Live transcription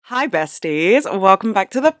Hi, besties. Welcome back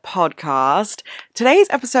to the podcast. Today's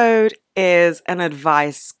episode is an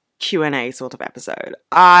advice Q&A sort of episode.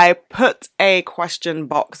 I put a question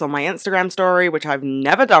box on my Instagram story, which I've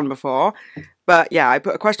never done before. But yeah, I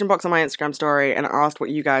put a question box on my Instagram story and asked what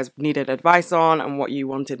you guys needed advice on and what you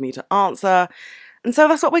wanted me to answer. And so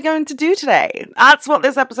that's what we're going to do today. That's what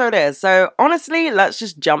this episode is. So honestly, let's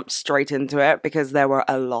just jump straight into it because there were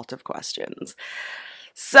a lot of questions.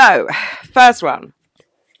 So, first one.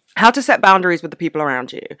 How to set boundaries with the people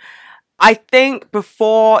around you. I think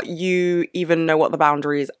before you even know what the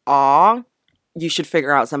boundaries are, you should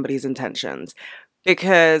figure out somebody's intentions.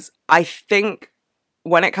 Because I think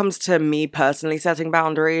when it comes to me personally setting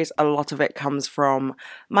boundaries, a lot of it comes from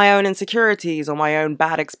my own insecurities or my own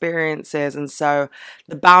bad experiences. And so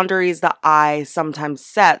the boundaries that I sometimes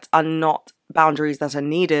set are not boundaries that are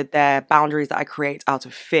needed. They're boundaries that I create out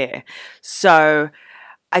of fear. So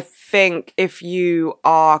I think if you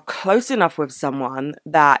are close enough with someone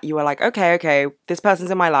that you are like, okay, this person's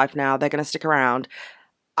in my life now, they're going to stick around,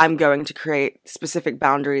 I'm going to create specific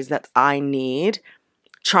boundaries that I need.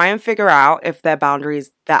 Try and figure out if they're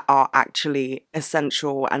boundaries that are actually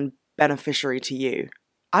essential and beneficiary to you.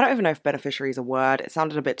 I don't even know if beneficiary is a word. It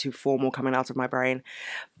sounded a bit too formal coming out of my brain.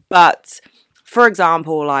 But for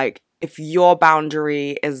example, like if your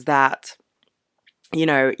boundary is that,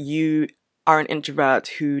 you are an introvert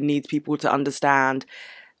who needs people to understand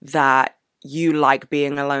that you like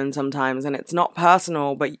being alone sometimes and it's not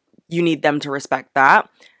personal, but you need them to respect that.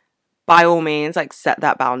 By all means, like set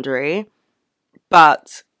that boundary.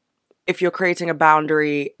 But if you're creating a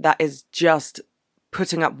boundary that is just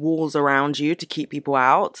putting up walls around you to keep people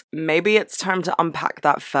out, maybe it's time to unpack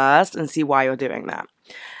that first and see why you're doing that.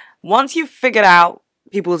 Once you've figured out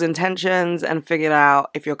people's intentions and figured out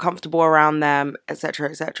if you're comfortable around them,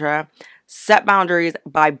 etc., set boundaries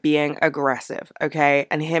by being aggressive, okay?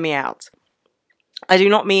 And hear me out. I do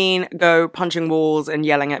not mean go punching walls and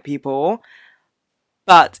yelling at people,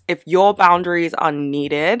 but if your boundaries are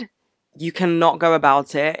needed, you cannot go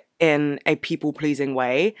about it in a people-pleasing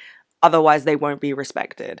way. Otherwise, they won't be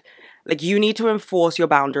respected. Like, you need to enforce your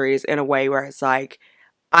boundaries in a way where it's like,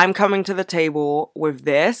 I'm coming to the table with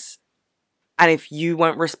this, and if you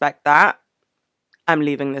won't respect that, I'm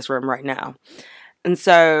leaving this room right now. And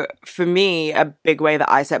so for me, a big way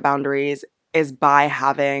that I set boundaries is by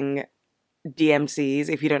having DMCs.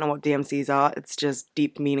 If you don't know what DMCs are, it's just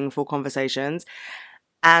deep, meaningful conversations.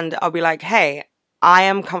 And I'll be like, hey, I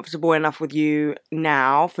am comfortable enough with you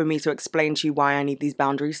now for me to explain to you why I need these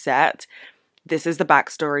boundaries set. This is the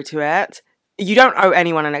backstory to it. You don't owe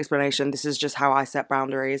anyone an explanation. This is just how I set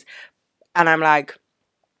boundaries. And I'm like,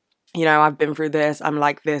 I've been through this. I'm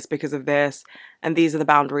like this because of this. And these are the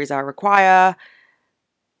boundaries I require.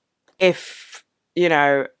 If, you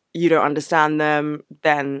don't understand them,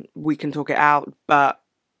 then we can talk it out. But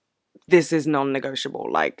this is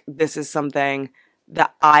non-negotiable. Like, this is something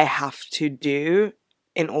that I have to do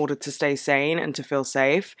in order to stay sane and to feel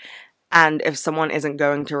safe. And if someone isn't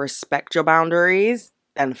going to respect your boundaries,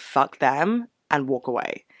 then fuck them and walk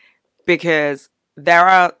away. Because there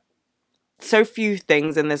are so few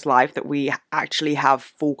things in this life that we actually have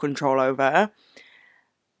full control over.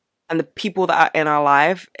 And the people that are in our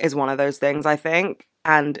life is one of those things, I think.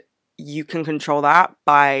 And you can control that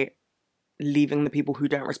by leaving the people who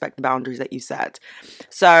don't respect the boundaries that you set.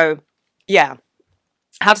 So, yeah.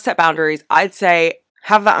 How to set boundaries. I'd say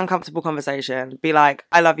have that uncomfortable conversation. Be like,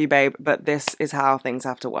 I love you, babe, but this is how things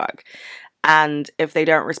have to work. And if they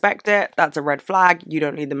don't respect it, that's a red flag. You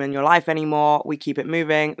don't need them in your life anymore. We keep it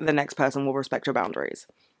moving. The next person will respect your boundaries.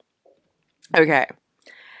 Okay.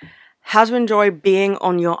 How to enjoy being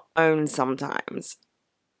on your own sometimes.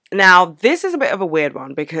 Now, this is a bit of a weird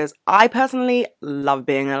one because I personally love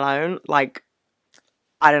being alone. Like,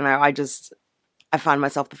 I don't know, I find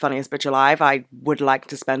myself the funniest bitch alive. I would like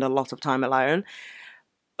to spend a lot of time alone.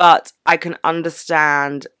 But I can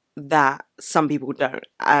understand that some people don't.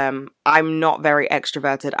 I'm not very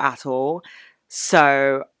extroverted at all.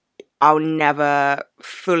 So I'll never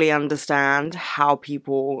fully understand how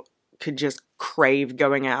people could just crave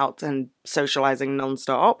going out and socializing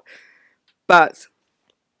nonstop. But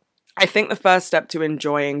I think the first step to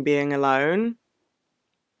enjoying being alone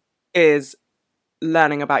is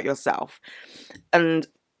learning about yourself. And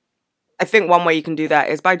I think one way you can do that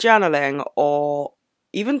is by journaling or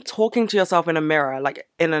even talking to yourself in a mirror, like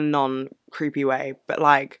in a non-creepy way, but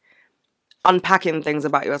like unpacking things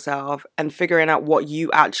about yourself and figuring out what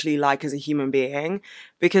you actually like as a human being.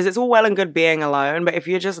 Because it's all well and good being alone, but if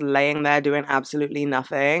you're just laying there doing absolutely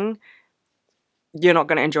nothing, you're not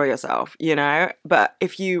going to enjoy yourself, you know? But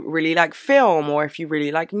if you really like film, or if you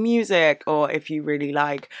really like music, or if you really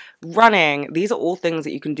like running, these are all things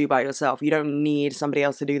that you can do by yourself. You don't need somebody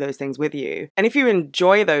else to do those things with you. And if you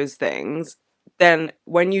enjoy those things, then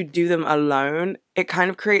when you do them alone, it kind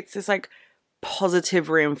of creates this like positive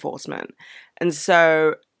reinforcement. And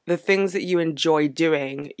so the things that you enjoy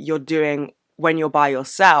doing, you're doing when you're by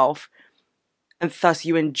yourself, and thus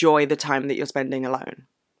you enjoy the time that you're spending alone.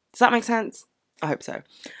 Does that make sense? I hope so.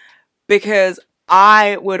 Because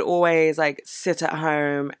I would always like sit at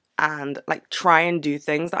home and like try and do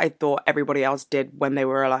things that I thought everybody else did when they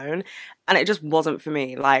were alone. And it just wasn't for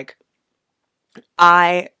me. Like,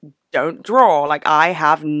 I don't draw. Like, I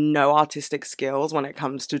have no artistic skills when it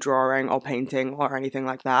comes to drawing or painting or anything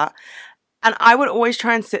like that. And I would always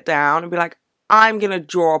try and sit down and be like, I'm gonna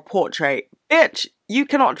draw a portrait. Bitch, you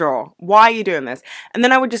cannot draw. Why are you doing this? And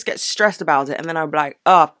then I would just get stressed about it. And then I would be like,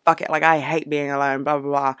 oh, fuck it. Like, I hate being alone, blah, blah,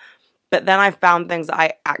 blah. But then I found things that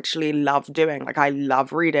I actually love doing. Like, I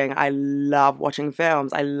love reading. I love watching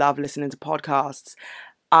films. I love listening to podcasts.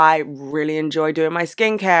 I really enjoy doing my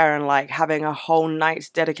skincare and like having a whole night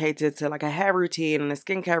dedicated to like a hair routine and a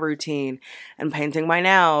skincare routine and painting my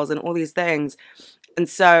nails and all these things. And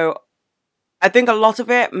so I think a lot of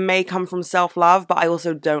it may come from self-love, but I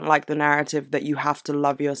also don't like the narrative that you have to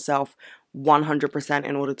love yourself 100%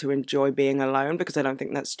 in order to enjoy being alone, because I don't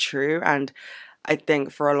think that's true. And I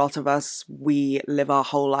think for a lot of us, we live our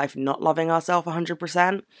whole life not loving ourselves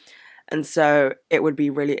 100%. And so it would be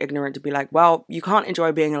really ignorant to be like, well, you can't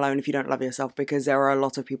enjoy being alone if you don't love yourself, because there are a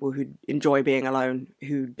lot of people who enjoy being alone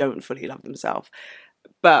who don't fully love themselves.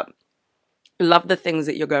 But love the things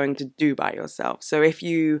that you're going to do by yourself. So if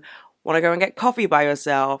you want to go and get coffee by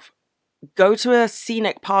yourself, go to a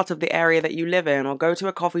scenic part of the area that you live in, or go to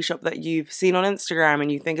a coffee shop that you've seen on Instagram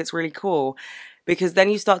and you think it's really cool, because then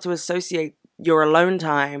you start to associate your alone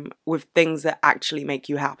time with things that actually make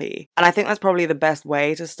you happy. And I think that's probably the best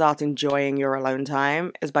way to start enjoying your alone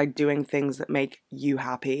time, is by doing things that make you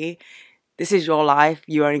happy. This is your life.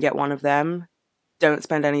 You only get one of them. Don't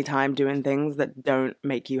spend any time doing things that don't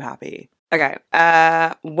make you happy. Okay,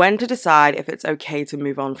 when to decide if it's okay to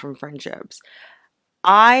move on from friendships.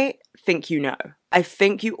 I think you know. I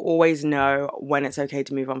think you always know when it's okay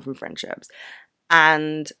to move on from friendships.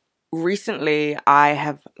 And recently I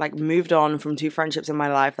have like moved on from 2 friendships in my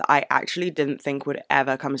life that I actually didn't think would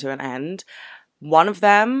ever come to an end. One of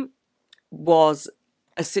them was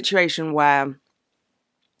a situation where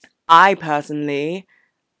I personally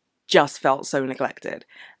just felt so neglected.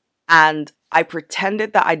 And I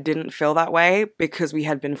pretended that I didn't feel that way because we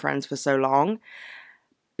had been friends for so long.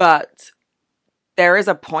 But there is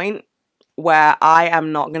a point where I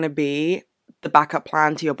am not going to be the backup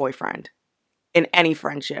plan to your boyfriend. In any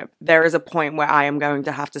friendship, there is a point where I am going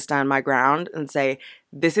to have to stand my ground and say,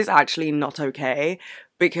 this is actually not okay,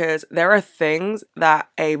 because there are things that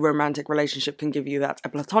a romantic relationship can give you that a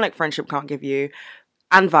platonic friendship can't give you,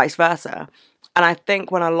 and vice versa. And I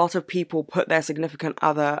think when a lot of people put their significant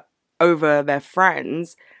other over their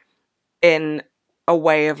friends in a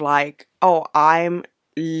way of like, oh, I'm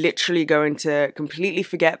literally going to completely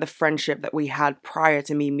forget the friendship that we had prior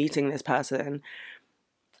to me meeting this person,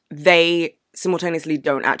 they simultaneously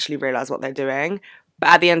don't actually realize what they're doing. But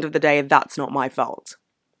at the end of the day, that's not my fault.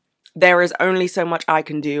 There is only so much I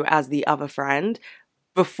can do as the other friend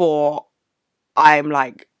before I'm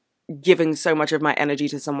like giving so much of my energy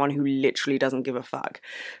to someone who literally doesn't give a fuck.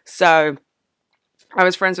 So I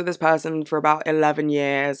was friends with this person for about 11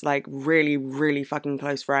 years, like really, really fucking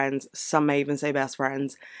close friends. Some may even say best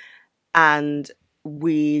friends. And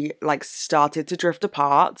we like started to drift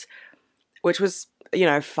apart, which was, you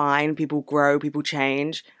know, fine. People grow, people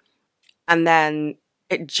change. And then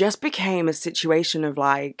it just became a situation of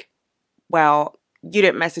like, well, you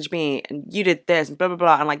didn't message me and you did this and blah, blah,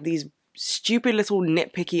 blah. And like these stupid little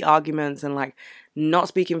nitpicky arguments and like not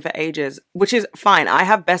speaking for ages, which is fine. I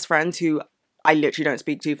have best friends who I literally don't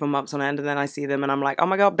speak to for months on end, and then I see them and I'm like, oh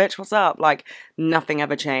my god, bitch, what's up? Like, nothing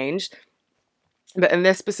ever changed. But in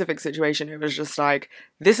this specific situation, it was just like,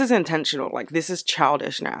 this is intentional. Like, this is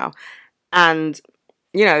childish now. And,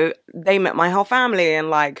 you know, they met my whole family,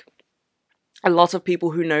 and like a lot of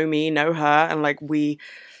people who know me know her, and like we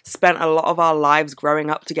spent a lot of our lives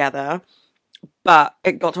growing up together. But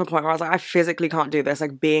it got to a point where I was like, I physically can't do this.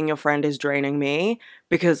 Like, being your friend is draining me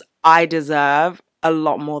because I deserve a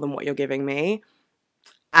lot more than what you're giving me.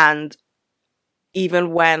 And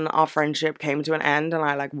even when our friendship came to an end and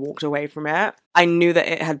I like walked away from it, I knew that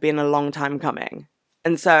it had been a long time coming.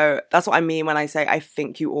 And so that's what I mean when I say I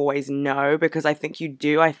think you always know, because I think you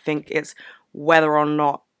do. I think it's whether or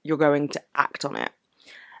not you're going to act on it.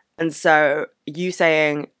 And so you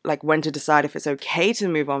saying like when to decide if it's okay to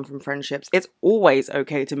move on from friendships, it's always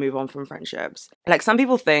okay to move on from friendships. Like some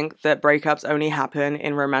people think that breakups only happen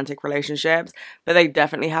in romantic relationships, but they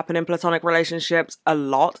definitely happen in platonic relationships a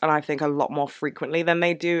lot, and I think a lot more frequently than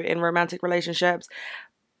they do in romantic relationships.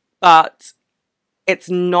 But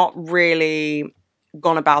it's not really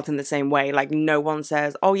gone about in the same way. Like no one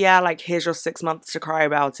says, oh yeah, like here's your 6 months to cry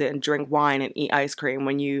about it and drink wine and eat ice cream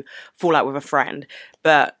when you fall out with a friend.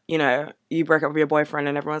 But, you know, you break up with your boyfriend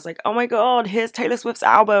and everyone's like, oh my God, here's Taylor Swift's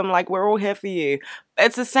album. Like we're all here for you.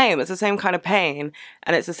 It's the same. It's the same kind of pain.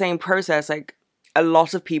 And it's the same process. Like a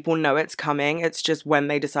lot of people know it's coming. It's just when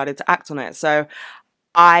they decided to act on it. So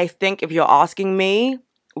I think if you're asking me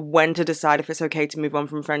when to decide if it's okay to move on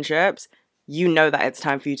from friendships, you know that it's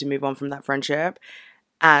time for you to move on from that friendship,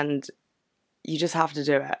 and you just have to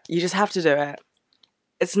do it. You just have to do it.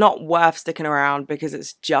 It's not worth sticking around because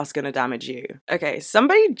it's just going to damage you. Okay,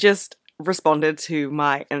 somebody just responded to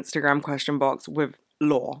my Instagram question box with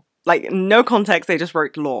law. Like, no context, they just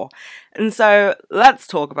wrote law. And so let's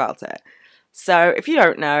talk about it. So if you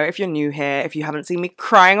don't know, if you're new here, if you haven't seen me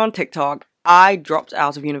crying on TikTok, I dropped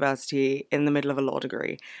out of university in the middle of a law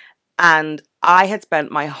degree. And I had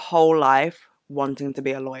spent my whole life wanting to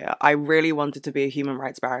be a lawyer. I really wanted to be a human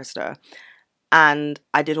rights barrister. And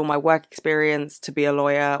I did all my work experience to be a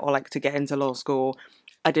lawyer or like to get into law school.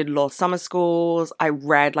 I did law summer schools. I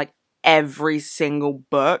read like every single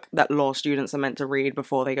book that law students are meant to read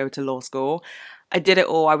before they go to law school. I did it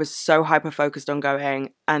all. I was so hyper focused on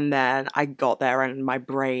going. And then I got there and my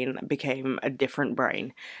brain became a different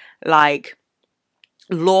brain. Like,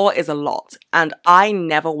 law is a lot, and I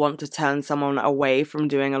never want to turn someone away from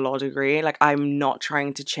doing a law degree. Like, I'm not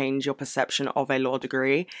trying to change your perception of a law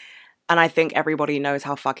degree, and I think everybody knows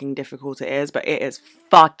how fucking difficult it is, but it is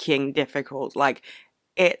fucking difficult. Like,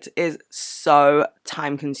 it is so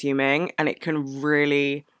time consuming, and it can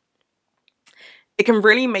really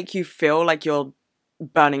make you feel like you're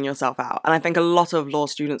burning yourself out. And I think a lot of law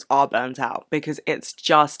students are burnt out because it's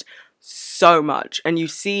just so much, and you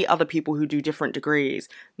see other people who do different degrees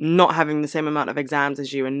not having the same amount of exams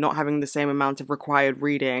as you and not having the same amount of required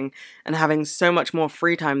reading and having so much more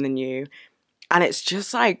free time than you, and it's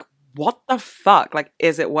just like, what the fuck, like,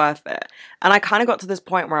 is it worth it? And I kind of got to this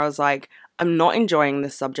point where I was like, I'm not enjoying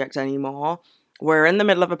this subject anymore. We're in the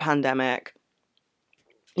middle of a pandemic.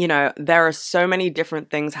 You know, there are so many different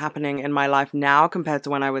things happening in my life now compared to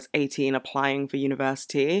when I was 18 applying for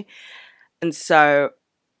university. And so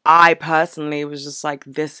I personally was just like,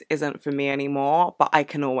 this isn't for me anymore, but I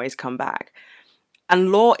can always come back.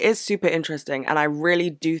 And law is super interesting, and I really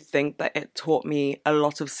do think that it taught me a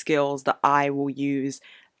lot of skills that I will use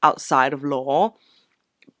outside of law.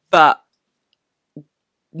 But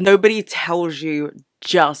nobody tells you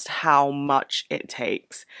just how much it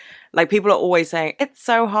takes. Like, people are always saying, it's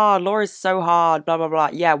so hard, law is so hard, blah, blah, blah.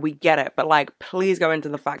 Yeah, we get it. But like, please go into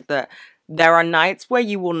the fact that there are nights where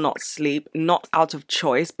you will not sleep, not out of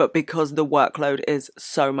choice, but because the workload is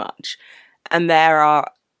so much. And there are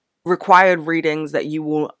required readings that you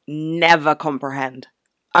will never comprehend.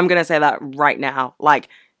 I'm going to say that right now. Like,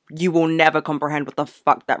 you will never comprehend what the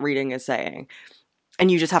fuck that reading is saying. And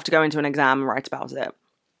you just have to go into an exam and write about it.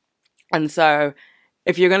 And so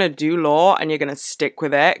if you're going to do law and you're going to stick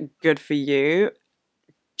with it, good for you.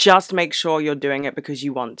 Just make sure you're doing it because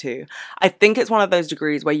you want to. I think it's one of those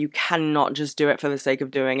degrees where you cannot just do it for the sake of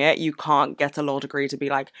doing it. You can't get a law degree to be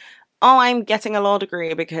like, oh, I'm getting a law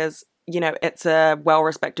degree because, you know, it's a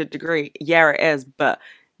well-respected degree. Yeah, it is, but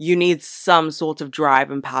you need some sort of drive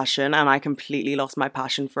and passion, and I completely lost my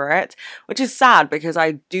passion for it, which is sad because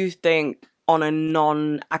I do think on a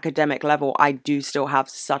non-academic level, I do still have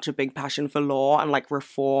such a big passion for law and like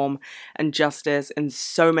reform and justice and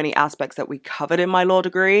so many aspects that we covered in my law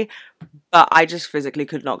degree, but I just physically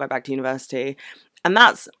could not go back to university. And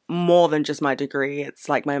that's more than just my degree. It's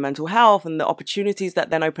like my mental health and the opportunities that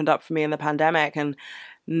then opened up for me in the pandemic, and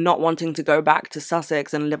not wanting to go back to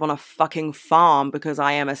Sussex and live on a fucking farm because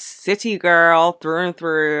I am a city girl through and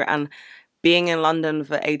through, and being in London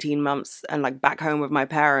for 18 months and like back home with my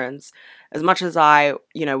parents, as much as I,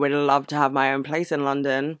 you know, would love to have my own place in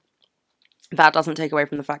London, that doesn't take away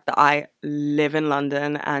from the fact that I live in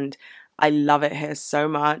London and I love it here so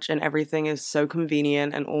much, and everything is so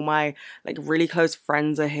convenient, and all my like really close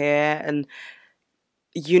friends are here, and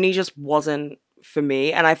uni just wasn't for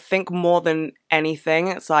me. And I think more than anything,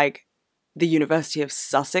 it's like the University of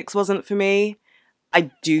Sussex wasn't for me. I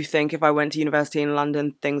do think if I went to university in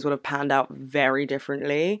London, things would have panned out very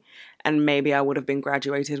differently, and maybe I would have been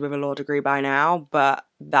graduated with a law degree by now, but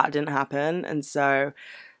that didn't happen. And so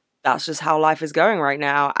that's just how life is going right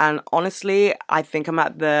now. And honestly, I think I'm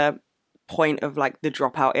at the point of like the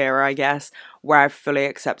dropout era, I guess, where I've fully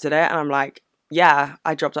accepted it. And I'm like, yeah,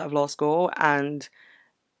 I dropped out of law school and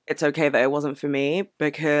it's okay that it wasn't for me,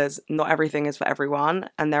 because not everything is for everyone.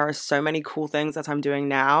 And there are so many cool things that I'm doing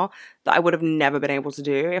now that I would have never been able to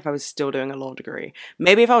do if I was still doing a law degree.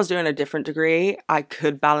 Maybe if I was doing a different degree, I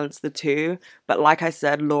could balance the two. But like I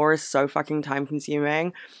said, law is so fucking time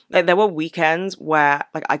consuming. Like there were weekends where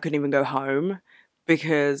like I couldn't even go home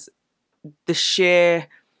because the sheer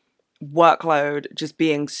workload just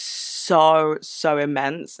being so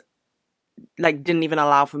immense, like didn't even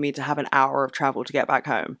allow for me to have an hour of travel to get back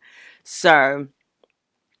home. So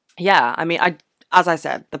yeah, I mean, as I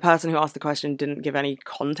said, the person who asked the question didn't give any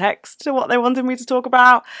context to what they wanted me to talk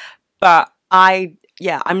about, but I'm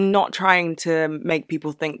not trying to make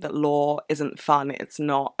people think that law isn't fun. It's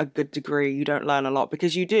not a good degree. You don't learn a lot,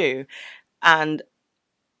 because you do. And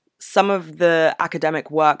some of the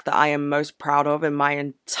academic work that I am most proud of in my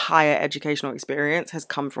entire educational experience has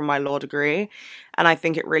come from my law degree. And I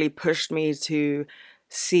think it really pushed me to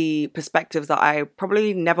see perspectives that I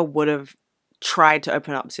probably never would have tried to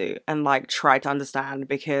open up to and like try to understand,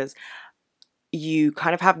 because you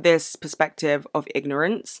kind of have this perspective of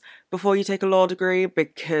ignorance before you take a law degree,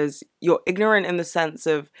 because you're ignorant in the sense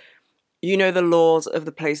of you know the laws of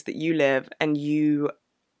the place that you live, and you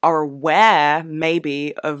are aware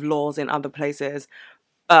maybe of laws in other places,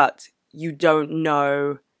 but you don't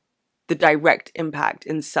know the direct impact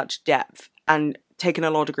in such depth. And taking a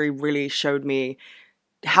law degree really showed me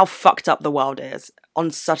how fucked up the world is on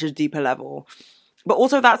such a deeper level. But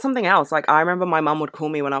also that's something else. Like I remember my mum would call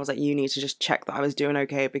me when I was at uni to just check that I was doing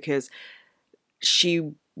okay, because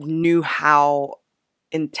she knew how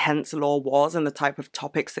intense law was and the type of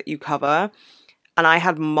topics that you cover. And I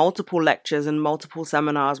had multiple lectures and multiple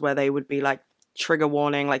seminars where they would be like, trigger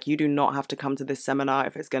warning, like you do not have to come to this seminar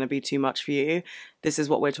if it's going to be too much for you. This is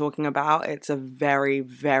what we're talking about. It's a very,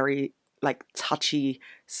 very like touchy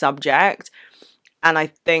subject. And I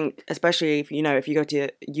think, especially if you go to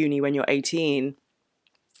uni when you're 18,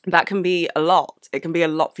 that can be a lot. It can be a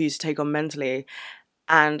lot for you to take on mentally.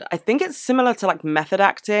 And I think it's similar to like method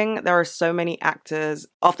acting. There are so many actors.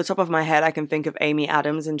 Off the top of my head, I can think of Amy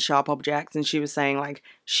Adams in Sharp Objects. And she was saying like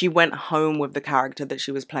she went home with the character that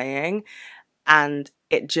she was playing. And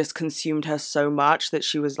it just consumed her so much that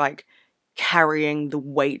she was like carrying the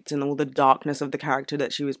weight and all the darkness of the character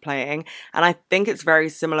that she was playing. And I think it's very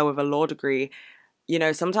similar with a law degree. You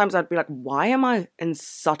know, sometimes I'd be like, why am I in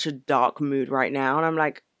such a dark mood right now? And I'm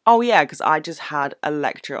like, oh yeah, because I just had a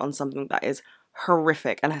lecture on something that is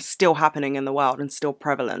horrific and is still happening in the world and still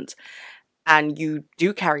prevalent. And you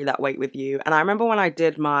do carry that weight with you. And I remember when I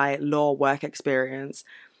did my law work experience,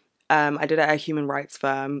 I did it at a human rights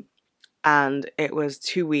firm, and it was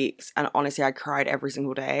 2 weeks. And honestly, I cried every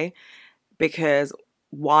single day because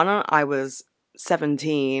one, I was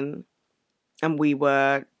 17 and we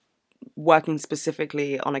were working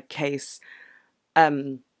specifically on a case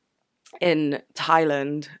in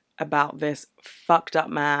Thailand about this fucked up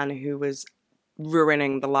man who was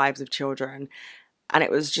ruining the lives of children. And it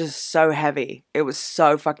was just so heavy. It was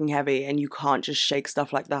so fucking heavy, and you can't just shake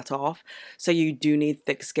stuff like that off. So you do need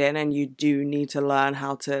thick skin, and you do need to learn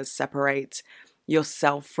how to separate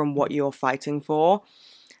yourself from what you're fighting for.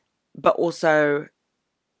 But also,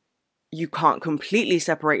 you can't completely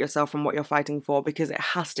separate yourself from what you're fighting for, because it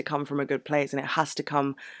has to come from a good place and it has to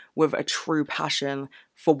come with a true passion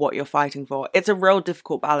for what you're fighting for. It's a real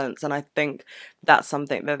difficult balance, and I think that's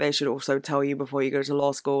something that they should also tell you before you go to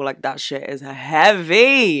law school. Like, that shit is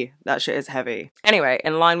heavy. That shit is heavy. Anyway,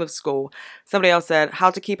 in line with school, somebody else said,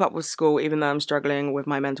 how to keep up with school even though I'm struggling with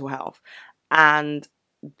my mental health. And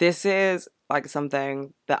this is like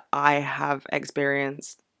something that I have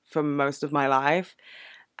experienced for most of my life.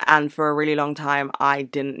 And for a really long time, I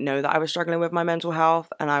didn't know that I was struggling with my mental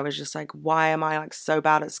health. And I was just like, why am I like so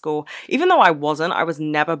bad at school? Even though I was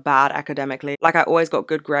never bad academically. Like, I always got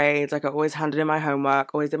good grades. Like, I always handed in my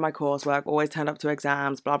homework, always did my coursework, always turned up to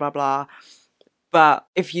exams, blah, blah, blah. But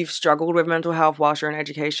if you've struggled with mental health whilst you're in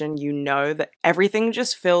education, you know that everything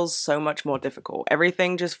just feels so much more difficult.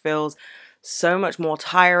 Everything just feels so much more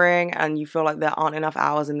tiring, and you feel like there aren't enough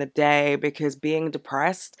hours in the day because being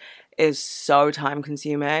depressed is so time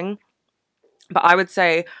consuming. But I would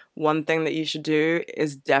say one thing that you should do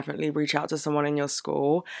is definitely reach out to someone in your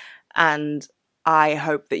school. And I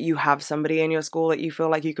hope that you have somebody in your school that you feel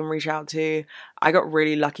like you can reach out to. I got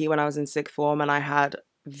really lucky when I was in sixth form, and I had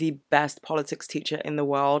the best politics teacher in the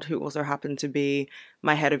world, who also happened to be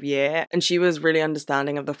my head of year. And she was really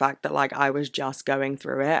understanding of the fact that like I was just going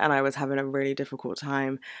through it and I was having a really difficult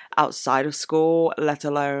time outside of school, let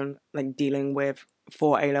alone like dealing with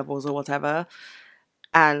 4 A-levels or whatever.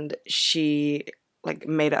 And she like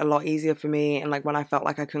made it a lot easier for me. And like when I felt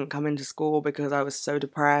like I couldn't come into school because I was so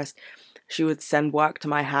depressed, she would send work to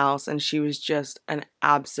my house, and she was just an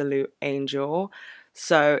absolute angel.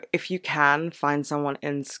 So if you can, find someone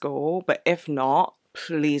in school, but if not,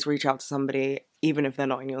 please reach out to somebody, even if they're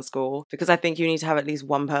not in your school, because I think you need to have at least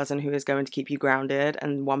one person who is going to keep you grounded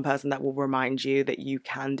and one person that will remind you that you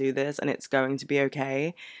can do this and it's going to be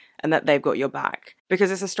okay and that they've got your back, because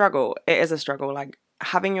it's a struggle. It is a struggle. Like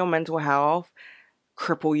having your mental health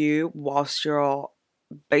cripple you whilst you're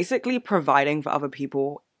basically providing for other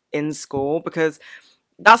people in school, because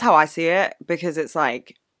that's how I see it. Because it's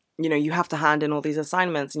like, you know, you have to hand in all these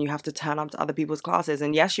assignments and you have to turn up to other people's classes,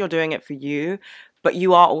 and yes, you're doing it for you, but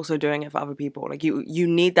you are also doing it for other people. Like you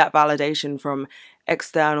need that validation from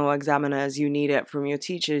external examiners, you need it from your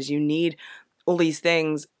teachers, you need all these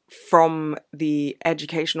things from the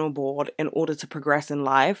educational board in order to progress in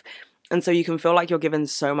life. And so you can feel like you're giving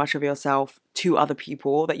so much of yourself to other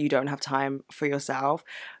people that you don't have time for yourself.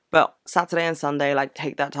 But Saturday and Sunday, like,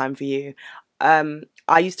 take that time for you.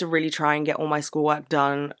 I used to really try and get all my schoolwork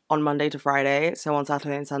done on Monday to Friday. So on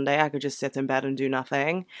Saturday and Sunday, I could just sit in bed and do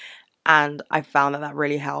nothing. And I found that that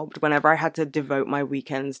really helped. Whenever I had to devote my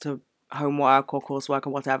weekends to homework or coursework or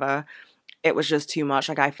whatever, it was just too much.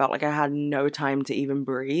 Like I felt like I had no time to even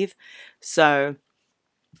breathe. So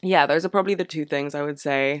yeah, those are probably the two things I would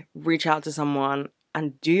say. Reach out to someone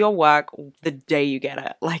and do your work the day you get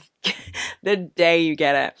it. Like the day you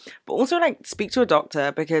get it. But also like speak to a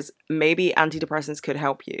doctor, because maybe antidepressants could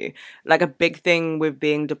help you. Like a big thing with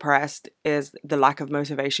being depressed is the lack of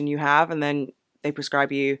motivation you have, and then they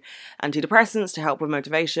prescribe you antidepressants to help with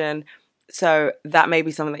motivation. So that may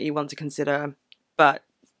be something that you want to consider, but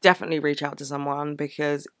definitely reach out to someone,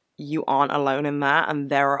 because you aren't alone in that, and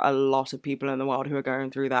there are a lot of people in the world who are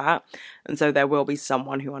going through that, and so there will be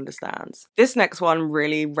someone who understands. This next one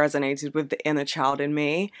really resonated with the inner child in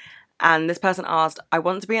me, and this person asked, I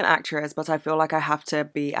want to be an actress, but I feel like I have to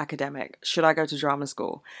be academic. Should I go to drama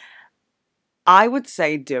school? I would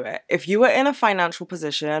say do it. If you are in a financial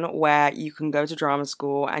position where you can go to drama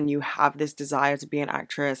school and you have this desire to be an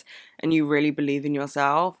actress and you really believe in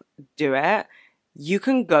yourself, do it. You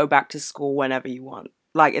can go back to school whenever you want.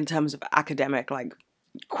 Like in terms of academic, like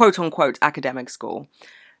quote unquote academic school,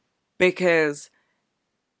 because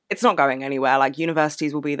it's not going anywhere. Like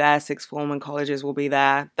universities will be there, sixth form and colleges will be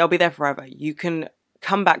there. They'll be there forever. You can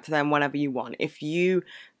come back to them whenever you want. If you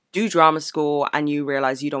do drama school and you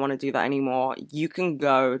realize you don't want to do that anymore, you can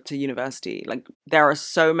go to university. Like there are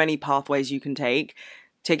so many pathways you can take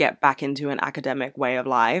to get back into an academic way of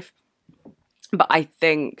life. But I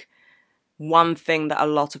think one thing that a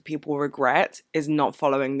lot of people regret is not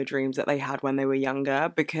following the dreams that they had when they were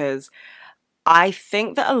younger, because I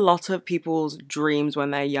think that a lot of people's dreams when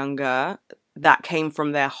they're younger that came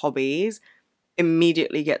from their hobbies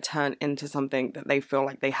immediately get turned into something that they feel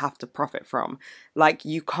like they have to profit from. Like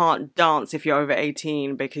you can't dance if you're over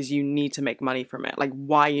 18 because you need to make money from it. Like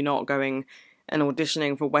why are you not going and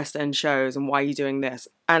auditioning for West End shows, and why are you doing this?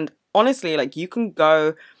 And honestly, like you can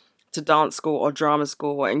go to dance school or drama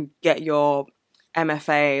school and get your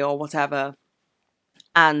MFA or whatever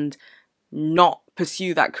and not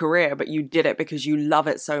pursue that career, but you did it because you love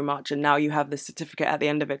it so much, and now you have the certificate at the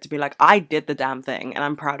end of it to be like, I did the damn thing and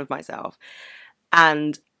I'm proud of myself.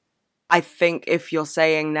 And I think if you're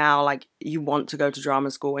saying now like you want to go to drama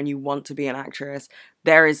school and you want to be an actress,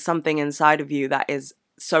 there is something inside of you that is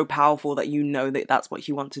so powerful that you know that that's what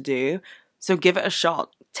you want to do. So give it a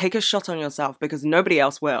shot. Take a shot on yourself, because nobody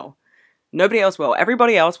else will. Nobody else will.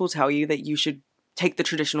 Everybody else will tell you that you should take the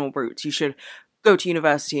traditional route. You should go to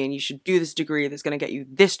university and you should do this degree that's going to get you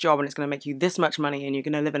this job and it's going to make you this much money and you're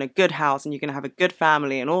going to live in a good house and you're going to have a good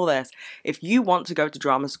family and all this. If you want to go to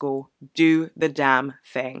drama school, do the damn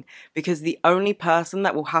thing. Because the only person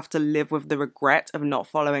that will have to live with the regret of not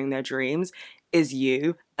following their dreams is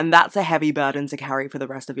you. And that's a heavy burden to carry for the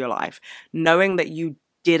rest of your life. Knowing that you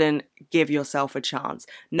didn't give yourself a chance,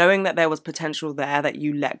 knowing that there was potential there that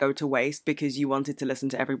you let go to waste because you wanted to listen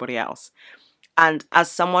to everybody else. And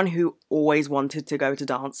as someone who always wanted to go to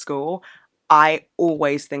dance school, I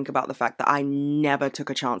always think about the fact that I never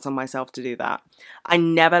took a chance on myself to do that. I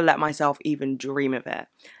never let myself even dream of it.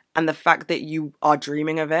 And the fact that you are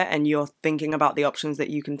dreaming of it and you're thinking about the options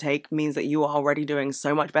that you can take means that you are already doing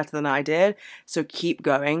so much better than I did. So keep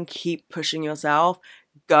going, keep pushing yourself.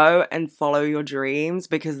 go and follow your dreams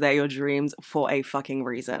because they're your dreams for a fucking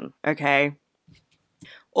reason, okay?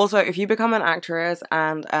 Also, if you become an actress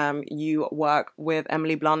and you work with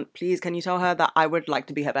Emily Blunt, please can you tell her that I would like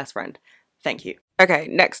to be her best friend? Thank you. Okay,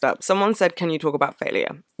 next up. Someone said, can you talk about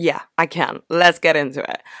failure? Yeah, I can. Let's get into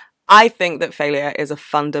it. I think that failure is a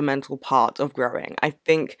fundamental part of growing. I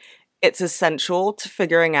think it's essential to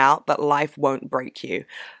figuring out that life won't break you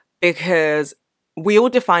because we all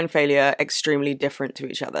define failure extremely different to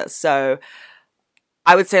each other. So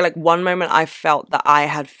I would say like one moment I felt that I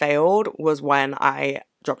had failed was when I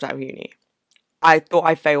dropped out of uni. I thought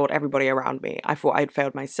I failed everybody around me. I thought I'd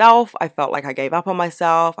failed myself. I felt like I gave up on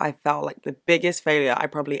myself. I felt like the biggest failure I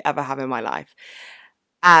probably ever have in my life.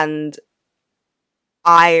 And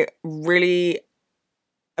I really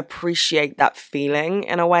appreciate that feeling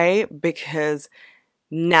in a way because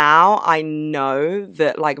now I know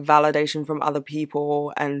that like validation from other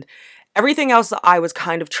people and everything else that I was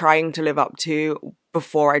kind of trying to live up to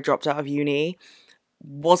before I dropped out of uni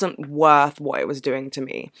wasn't worth what it was doing to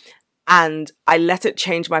me. And I let it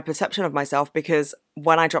change my perception of myself because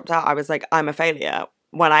when I dropped out, I was like, I'm a failure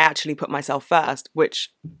when I actually put myself first,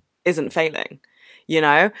 which isn't failing, you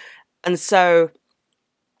know? And so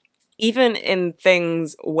even in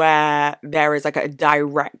things where there is like a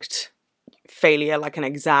direct failure, like an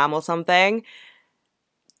exam or something,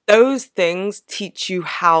 those things teach you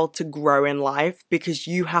how to grow in life because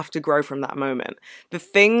you have to grow from that moment. The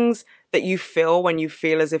things that you feel when you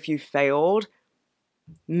feel as if you failed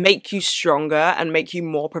make you stronger and make you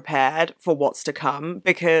more prepared for what's to come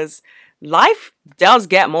because life does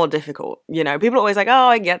get more difficult. You know, people are always like, oh,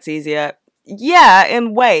 it gets easier. Yeah,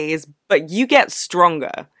 in ways, but you get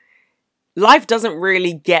stronger. Life doesn't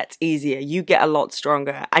really get easier. You get a lot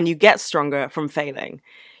stronger, and you get stronger from failing.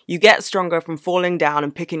 You get stronger from falling down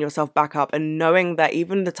and picking yourself back up and knowing that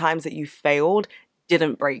even the times that you failed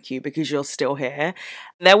didn't break you because you're still here.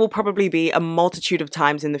 There will probably be a multitude of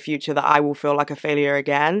times in the future that I will feel like a failure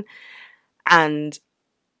again. And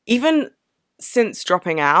even since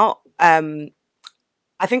dropping out, I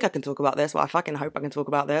think I can talk about this. Well, I fucking hope I can talk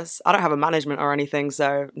about this. I don't have a management or anything,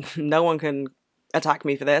 so no one can attack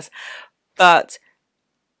me for this. But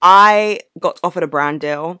I got offered a brand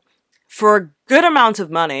deal for a good amount of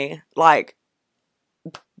money. Like,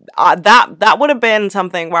 that would have been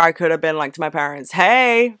something where I could have been like to my parents,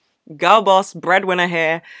 hey, girl boss, breadwinner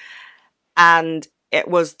here. And it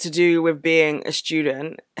was to do with being a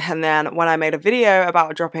student. And then when I made a video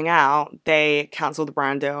about dropping out, they cancelled the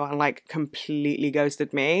brand deal and like completely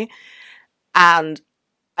ghosted me. And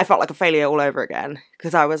I felt like a failure all over again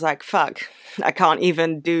because I was like, fuck, I can't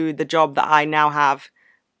even do the job that I now have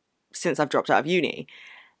since I've dropped out of uni.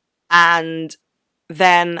 And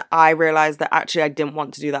then I realized that actually I didn't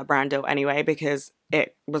want to do that brand deal anyway because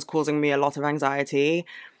it was causing me a lot of anxiety.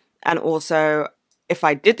 And also, if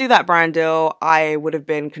I did do that brand deal, I would have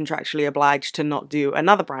been contractually obliged to not do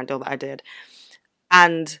another brand deal that I did.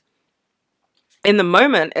 And in the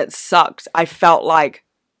moment, it sucked. I felt like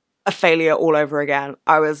a failure all over again.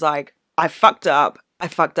 I was like, I fucked up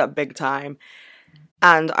big time.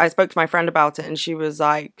 And I spoke to my friend about it and she was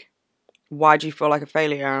like, why do you feel like a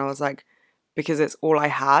failure? And I was like, because it's all I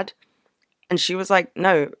had. And she was like,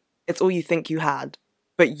 no, it's all you think you had,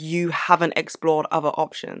 but you haven't explored other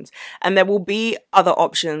options. And there will be other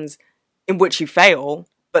options in which you fail,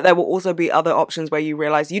 but there will also be other options where you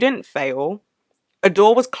realize you didn't fail. A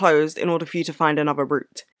door was closed in order for you to find another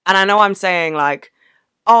route. And I know I'm saying like,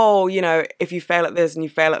 oh, you know, if you fail at this and you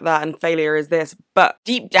fail at that and failure is this, but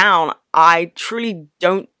deep down, I truly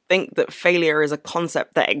don't think that failure is a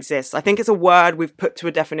concept that exists. I think it's a word we've put to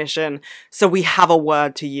a definition, so we have a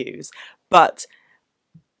word to use. But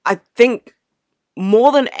I think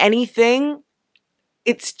more than anything,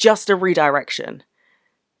 it's just a redirection.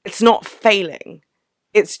 It's not failing.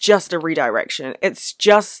 It's just a redirection. It's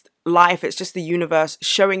just life. It's just the universe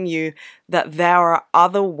showing you that there are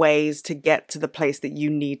other ways to get to the place that you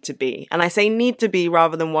need to be. And I say need to be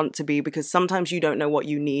rather than want to be because sometimes you don't know what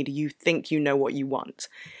you need. You think you know what you want.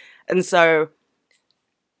 And so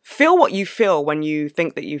feel what you feel when you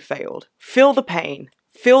think that you failed. Feel the pain.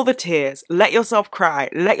 Feel the tears. Let yourself cry.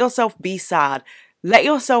 Let yourself be sad. Let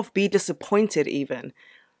yourself be disappointed even.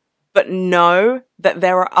 But know that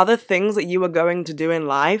there are other things that you are going to do in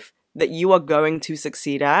life that you are going to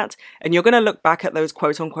succeed at. And you're going to look back at those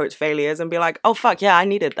quote unquote failures and be like, oh fuck yeah, I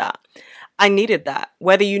needed that. I needed that.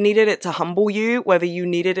 Whether you needed it to humble you, whether you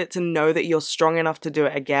needed it to know that you're strong enough to do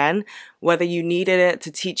it again, whether you needed it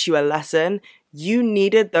to teach you a lesson, you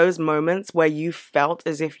needed those moments where you felt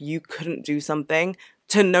as if you couldn't do something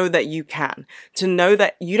to know that you can, to know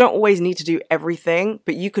that you don't always need to do everything,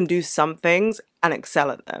 but you can do some things and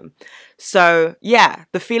excel at them. So yeah,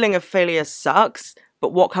 the feeling of failure sucks,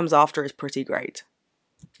 but what comes after is pretty great.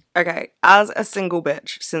 Okay, as a single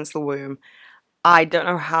bitch since the womb, I don't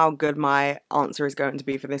know how good my answer is going to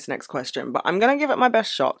be for this next question, but I'm going to give it my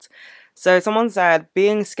best shot. So someone said,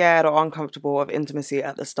 being scared or uncomfortable of intimacy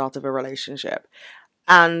at the start of a relationship.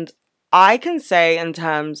 And I can say in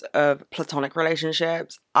terms of platonic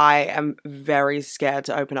relationships, I am very scared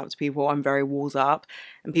to open up to people. I'm very walls up.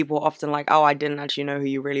 And people are often like, oh, I didn't actually know who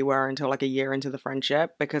you really were until like a year into the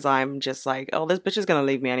friendship, because I'm just like, oh, this bitch is going to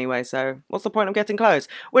leave me anyway. So what's the point of getting close?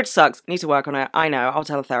 Which sucks. Need to work on it. I know. I'll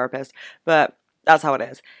tell a therapist. But that's how it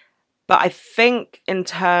is. But I think in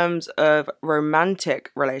terms of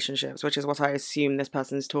romantic relationships, which is what I assume this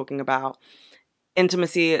person is talking about,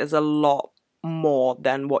 intimacy is a lot more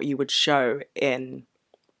than what you would show in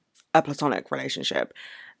a platonic relationship.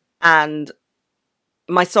 And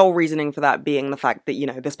my sole reasoning for that being the fact that, you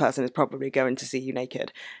know, this person is probably going to see you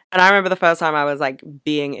naked. And I remember the first time I was like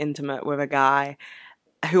being intimate with a guy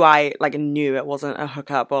who I like knew it wasn't a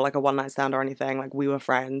hookup or like a one night stand or anything. Like, we were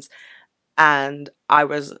friends. And I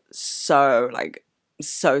was so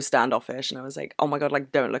standoffish. And I was like, oh my God,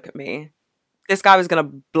 like, don't look at me. This guy was going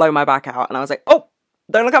to blow my back out. And I was like, oh,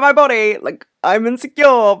 don't look at my body, like, I'm insecure,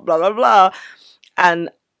 blah, blah, blah. And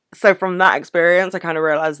so from that experience, I kind of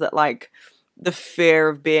realized that, like, the fear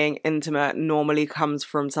of being intimate normally comes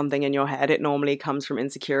from something in your head. It normally comes from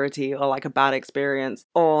insecurity or, like, a bad experience,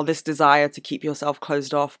 or this desire to keep yourself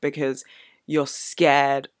closed off because you're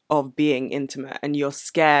scared of being intimate and you're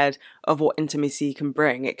scared of what intimacy can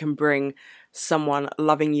bring. It can bring someone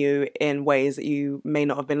loving you in ways that you may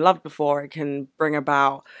not have been loved before. It can bring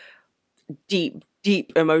about deep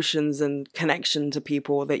emotions and connection to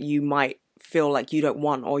people that you might feel like you don't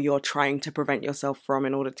want, or you're trying to prevent yourself from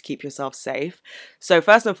in order to keep yourself safe. So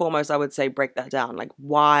first and foremost, I would say break that down. Like,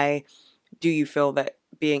 why do you feel that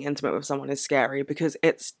being intimate with someone is scary? Because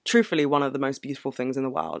it's truthfully one of the most beautiful things in the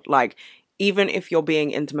world. Like, even if you're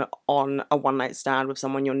being intimate on a one night stand with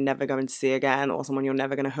someone you're never going to see again, or someone you're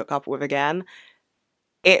never going to hook up with again,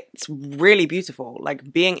 it's really beautiful.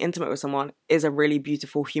 Like, being intimate with someone is a really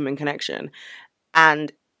beautiful human connection.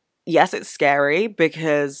 And yes, it's scary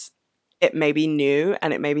because it may be new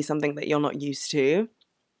and it may be something that you're not used to,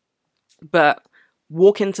 but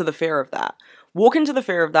walk into the fear of that. Walk into the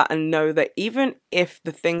fear of that and know that even if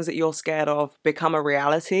the things that you're scared of become a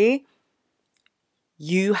reality,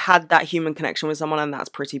 you had that human connection with someone, and that's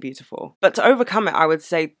pretty beautiful. But to overcome it, I would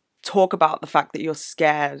say talk about the fact that you're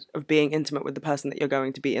scared of being intimate with the person that you're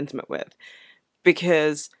going to be intimate with,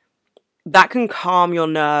 because that can calm your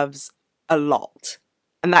nerves a lot,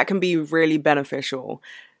 and that can be really beneficial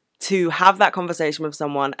to have that conversation with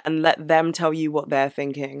someone and let them tell you what they're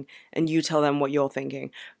thinking and you tell them what you're thinking.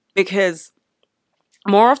 Because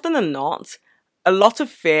more often than not, a lot of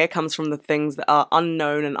fear comes from the things that are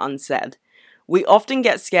unknown and unsaid. We often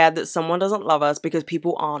get scared that someone doesn't love us because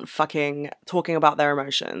people aren't fucking talking about their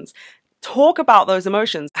emotions. Talk about those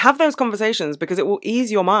emotions. Have those conversations, because it will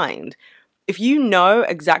ease your mind. If you know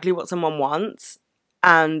exactly what someone wants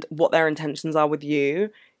and what their intentions are with you,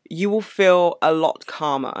 you will feel a lot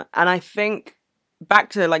calmer. And I think back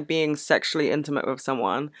to like being sexually intimate with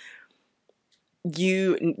someone,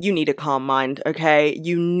 you need a calm mind, okay?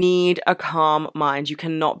 You need a calm mind. You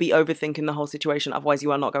cannot be overthinking the whole situation, otherwise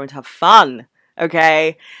you are not going to have fun,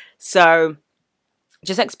 okay? So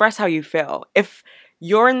just express how you feel. If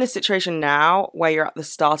you're in this situation now where you're at the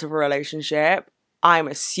start of a relationship, I'm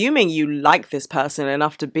assuming you like this person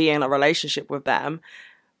enough to be in a relationship with them,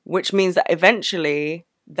 which means that eventually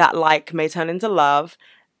that like may turn into love,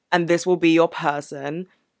 and this will be your person.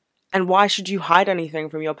 And why should you hide anything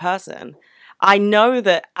from your person? I know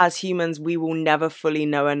that as humans, we will never fully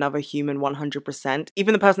know another human 100%.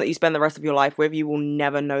 Even the person that you spend the rest of your life with, you will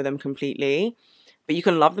never know them completely. But you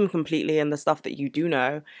can love them completely in the stuff that you do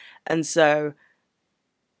know. And so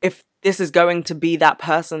if this is going to be that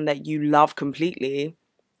person that you love completely,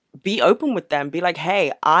 be open with them. Be like,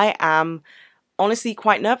 hey, I am honestly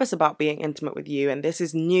quite nervous about being intimate with you, and this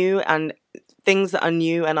is new, and things that are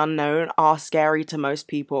new and unknown are scary to most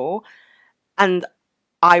people. And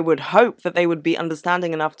I would hope that they would be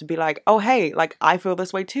understanding enough to be like, oh, hey, like, I feel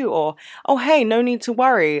this way too. Or, oh, hey, no need to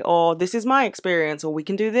worry. Or, this is my experience. Or, we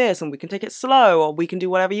can do this and we can take it slow. Or, we can do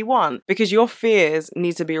whatever you want. Because your fears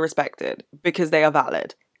need to be respected, because they are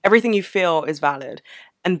valid. Everything you feel is valid.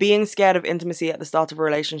 And being scared of intimacy at the start of a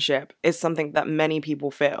relationship is something that many people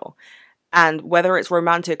feel. And whether it's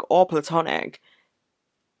romantic or platonic,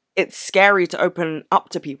 it's scary to open up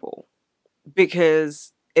to people,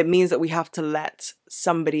 because it means that we have to let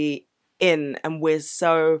somebody in, and we're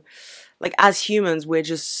so, like, as humans, we're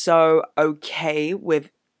just so okay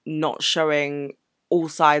with not showing all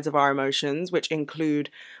sides of our emotions, which include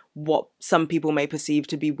what some people may perceive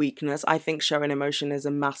to be weakness. I think showing emotion is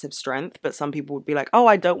a massive strength, but some people would be like, oh,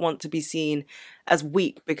 I don't want to be seen as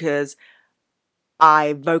weak because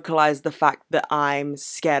I vocalize the fact that I'm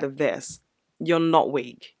scared of this. You're not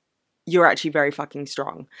weak. You're actually very fucking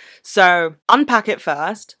strong. So unpack it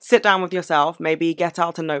first, sit down with yourself, maybe get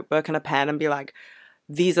out a notebook and a pen and be like,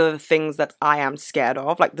 these are the things that I am scared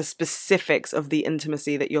of, like the specifics of the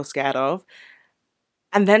intimacy that you're scared of,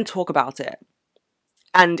 and then talk about it.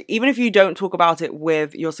 And even if you don't talk about it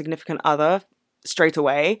with your significant other straight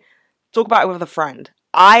away, talk about it with a friend.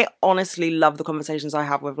 I honestly love the conversations I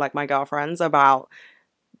have with like my girlfriends about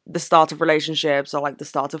the start of relationships or like the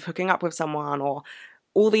start of hooking up with someone or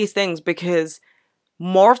all these things, because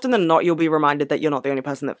more often than not, you'll be reminded that you're not the only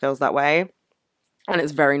person that feels that way. And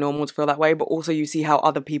it's very normal to feel that way, but also you see how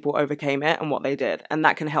other people overcame it and what they did, and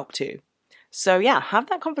that can help too. So yeah, have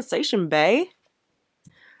that conversation, bae.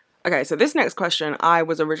 Okay, so this next question I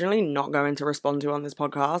was originally not going to respond to on this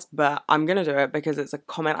podcast, but I'm going to do it because it's a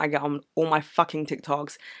comment I get on all my fucking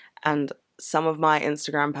TikToks and some of my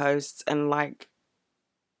Instagram posts, and like,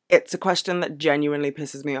 it's a question that genuinely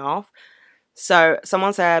pisses me off. So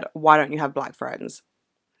someone said, why don't you have black friends?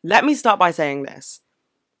 Let me start by saying this.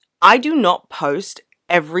 I do not post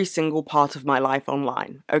every single part of my life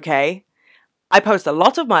online, okay? I post a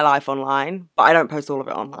lot of my life online, but I don't post all of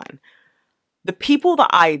it online. The people that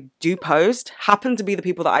I do post happen to be the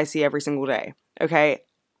people that I see every single day, okay?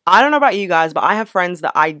 I don't know about you guys, but I have friends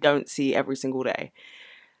that I don't see every single day.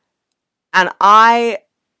 And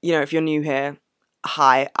if you're new here,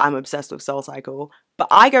 hi, I'm obsessed with SoulCycle, but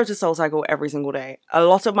I go to SoulCycle every single day. A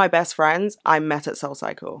lot of my best friends I met at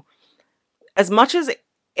SoulCycle. As much as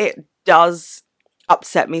it does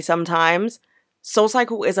upset me sometimes,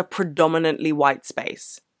 SoulCycle is a predominantly white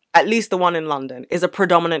space. At least the one in London is a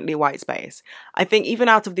predominantly white space. I think even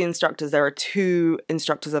out of the instructors, there are 2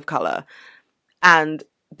 instructors of colour. And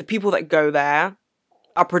the people that go there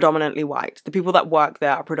are predominantly white. The people that work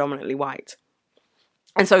there are predominantly white.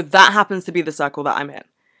 And so that happens to be the circle that I'm in.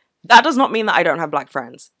 That does not mean that I don't have black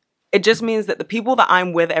friends. It just means that the people that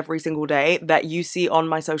I'm with every single day that you see on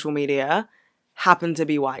my social media happen to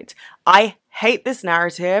be white. I hate this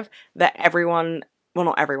narrative that everyone, well,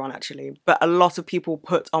 not everyone actually, but a lot of people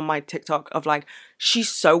put on my TikTok of like, she's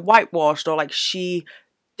so whitewashed, or like she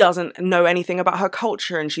doesn't know anything about her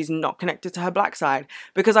culture and she's not connected to her black side,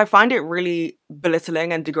 because I find it really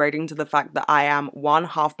belittling and degrading to the fact that I am 1,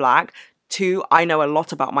 half black, 2, I know a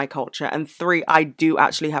lot about my culture, and 3, I do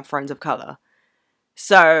actually have friends of color.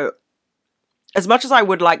 So as much as I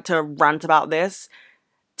would like to rant about this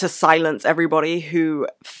to silence everybody who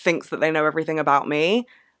thinks that they know everything about me,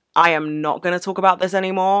 I am not going to talk about this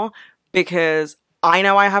anymore, because I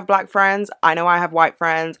know I have black friends, I know I have white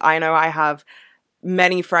friends, I know I have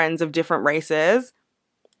many friends of different races.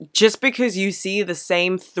 Just because you see the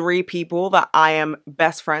same 3 people that I am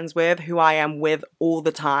best friends with, who I am with all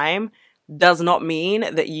the time, does not mean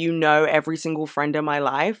that you know every single friend in my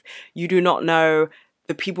life. You do not know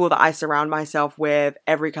the people that I surround myself with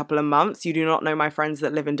every couple of months. You do not know my friends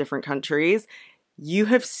that live in different countries. You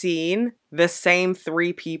have seen the same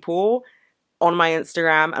 3 people on my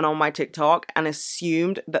Instagram and on my TikTok and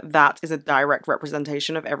assumed that that is a direct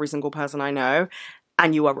representation of every single person I know,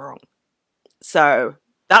 and you are wrong. So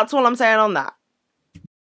that's all I'm saying on that.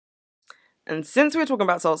 And since we were talking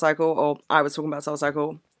about SoulCycle, or I was talking about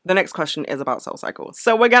SoulCycle, the next question is about SoulCycle.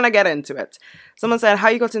 So we're going to get into it. Someone said how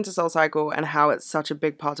you got into SoulCycle and how it's such a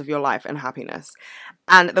big part of your life and happiness.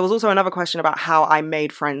 And there was also another question about how I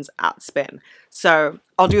made friends at Spin. So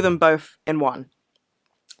I'll do them both in one.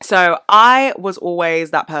 So I was always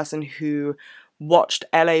that person who watched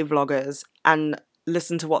LA vloggers and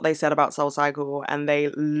listened to what they said about SoulCycle, and they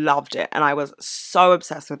loved it. And I was so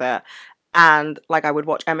obsessed with it. And like, I would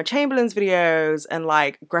watch Emma Chamberlain's videos and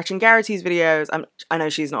like Gretchen Geraghty's videos. I know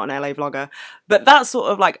she's not an LA vlogger, but that sort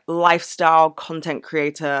of like lifestyle content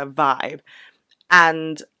creator vibe.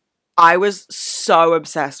 And I was so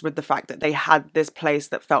obsessed with the fact that they had this place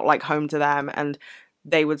that felt like home to them, and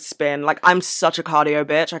they would spin. Like, I'm such a cardio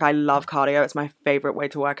bitch. Like, I love cardio. It's my favorite way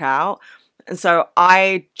to work out. And so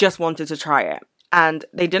I just wanted to try it. And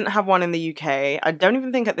they didn't have one in the UK. I don't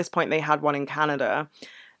even think at this point they had one in Canada.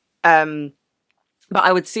 But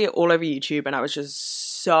I would see it all over YouTube, and I was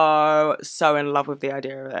just so in love with the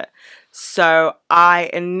idea of it. So I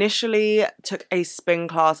initially took a spin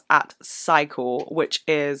class at Cycle, which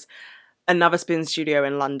is another spin studio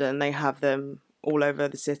in London. They have them all over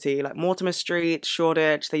the city, like Mortimer Street,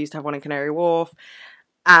 Shoreditch. They used to have one in Canary Wharf.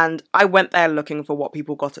 And I went there looking for what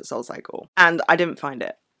people got at SoulCycle, and I didn't find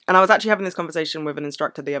it. And I was actually having this conversation with an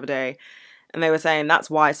instructor the other day, and they were saying that's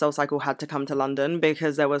why SoulCycle had to come to London,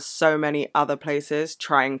 because there were so many other places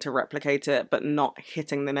trying to replicate it, but not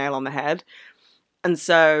hitting the nail on the head. And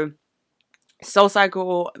so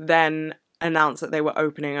SoulCycle then announced that they were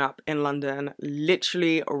opening up in London,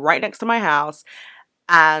 literally right next to my house.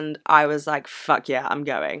 And I was like, fuck yeah, I'm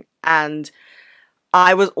going. And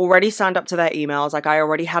I was already signed up to their emails. Like, I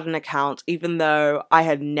already had an account, even though I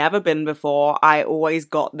had never been before. I always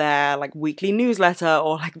got their like weekly newsletter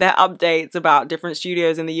or like their updates about different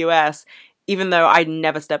studios in the US, even though I'd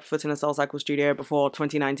never stepped foot in a SoulCycle studio before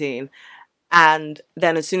 2019. And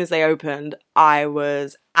then as soon as they opened, I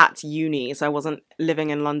was at uni, so I wasn't living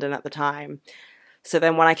in London at the time. So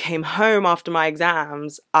then when I came home after my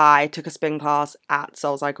exams, I took a spin class at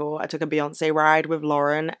SoulCycle. I took a Beyonce ride with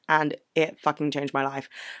Lauren, and it fucking changed my life.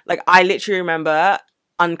 Like, I literally remember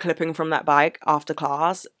unclipping from that bike after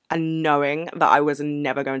class and knowing that I was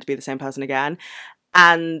never going to be the same person again.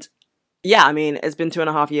 And yeah, I mean, it's been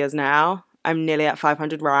 2.5 years now. I'm nearly at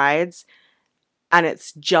 500 rides, and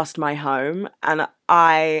it's just my home. And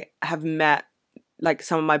I have met like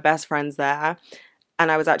some of my best friends there. And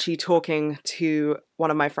I was actually talking to one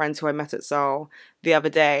of my friends who I met at Soul the other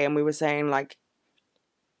day, and we were saying, like,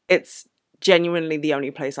 it's genuinely the only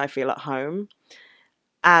place I feel at home.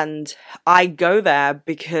 And I go there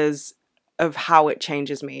because of how it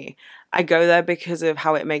changes me. I go there because of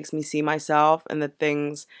how it makes me see myself and the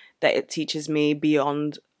things that it teaches me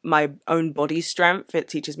beyond my own body strength. It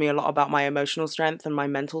teaches me a lot about my emotional strength and my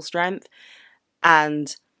mental strength.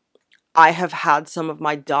 And I have had some of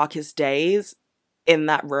my darkest days in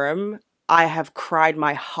that room. I have cried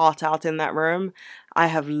my heart out in that room. I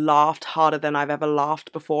have laughed harder than I've ever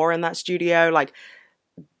laughed before in that studio. Like,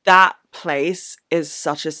 that place is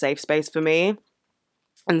such a safe space for me.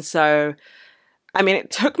 And so, I mean,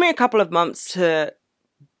 it took me a couple of months to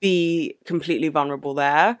be completely vulnerable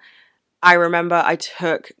there. I remember I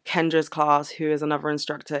took Kendra's class, who is another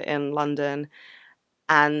instructor in London.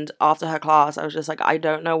 And after her class, I was just like, I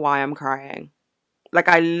don't know why I'm crying. Like,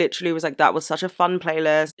 I literally was like, that was such a fun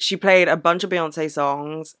playlist. She played a bunch of Beyonce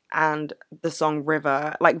songs and the song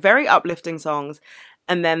River, like very uplifting songs.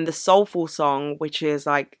 And then the soulful song, which is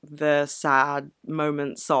like the sad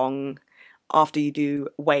moment song after you do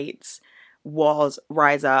weights, was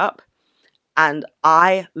Rise Up. And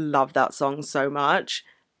I love that song so much.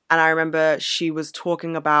 And I remember she was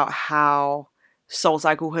talking about how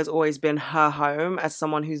SoulCycle has always been her home as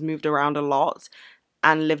someone who's moved around a lot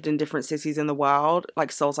and lived in different cities in the world. Like,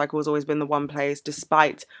 SoulCycle has always been the one place,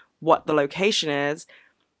 despite what the location is,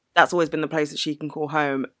 that's always been the place that she can call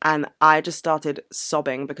home. And I just started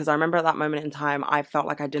sobbing, because I remember at that moment in time, I felt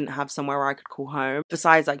like I didn't have somewhere where I could call home.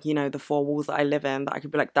 Besides, like, you know, the four walls that I live in, that I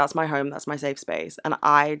could be like, that's my home, that's my safe space. And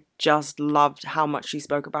I just loved how much she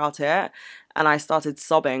spoke about it. And I started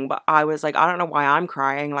sobbing, but I was like, I don't know why I'm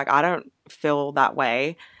crying. Like, I don't feel that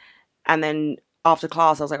way. And then after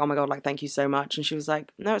class, I was like, oh my God, like, thank you so much. And she was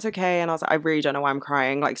like, no, it's okay. And I was like, I really don't know why I'm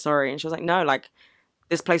crying. Like, sorry. And she was like, no, like,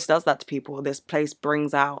 this place does that to people. This place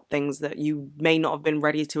brings out things that you may not have been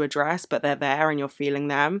ready to address, but they're there and you're feeling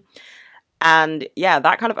them. And yeah,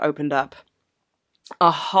 that kind of opened up a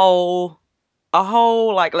whole,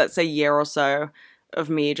 like, let's say year or so of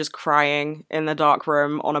me just crying in the dark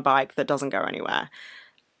room on a bike that doesn't go anywhere.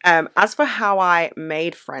 As for how I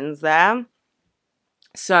made friends there,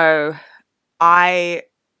 so I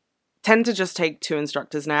tend to just take 2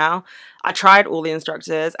 instructors now. I tried all the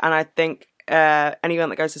instructors, and I think anyone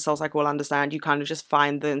that goes to SoulCycle will understand, you kind of just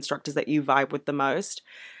find the instructors that you vibe with the most.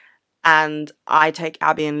 And I take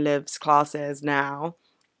Abby and Liv's classes now,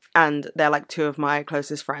 and they're like 2 of my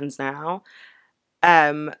closest friends now.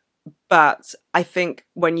 But I think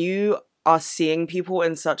when you are seeing people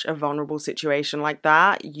in such a vulnerable situation like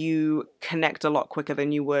that, you connect a lot quicker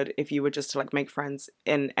than you would if you were just to like make friends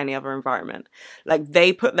in any other environment. Like,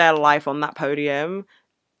 they put their life on that podium,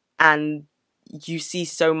 and you see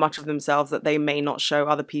so much of themselves that they may not show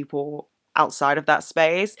other people outside of that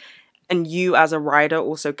space. And you as a rider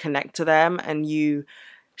also connect to them, and you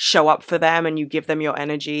show up for them, and you give them your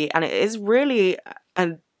energy. And it is really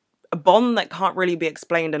a bond that can't really be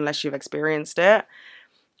explained unless you've experienced it.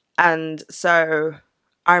 And so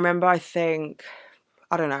I remember, I think,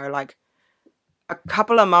 I don't know, like a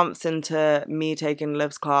couple of months into me taking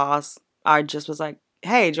Liv's class, I just was like,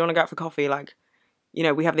 hey, do you want to go out for coffee? Like, you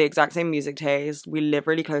know, we have the exact same music taste. We live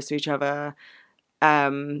really close to each other.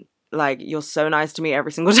 Like, you're so nice to me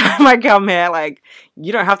every single time I come here. Like,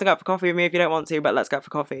 you don't have to go out for coffee with me if you don't want to, but let's go out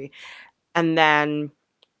for coffee. And then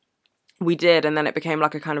we did, and then it became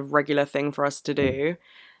like a kind of regular thing for us to do.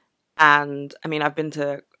 And I mean, I've been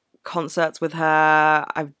to concerts with her.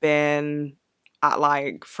 I've been at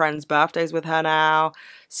like friends' birthdays with her now.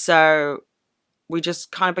 So we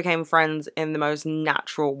just kind of became friends in the most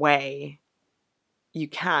natural way you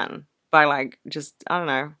can by like just, I don't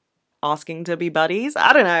know, asking to be buddies.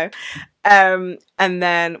 I don't know. And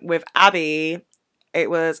then with Abby, it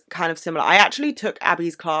was kind of similar. I actually took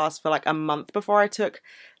Abby's class for like a month before I took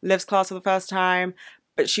Liv's class for the first time,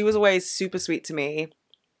 but she was always super sweet to me.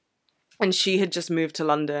 And she had just moved to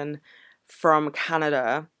London from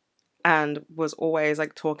Canada and was always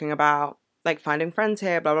like talking about like finding friends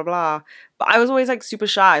here, blah blah blah. But I was always like super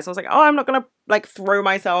shy. So I was like, oh, I'm not gonna like throw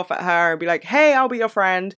myself at her and be like, hey, I'll be your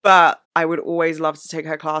friend. But I would always love to take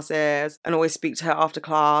her classes and always speak to her after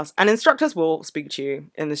class. And instructors will speak to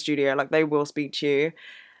you in the studio, like they will speak to you,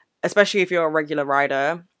 especially if you're a regular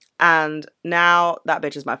rider. And now that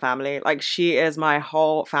bitch is my family. Like she is my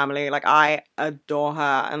whole family. Like I adore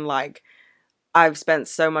her, and like I've spent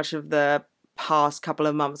so much of the past couple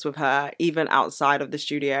of months with her, even outside of the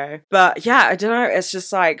studio. But yeah, I don't know. It's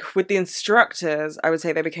just like with the instructors, I would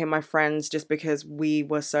say they became my friends just because we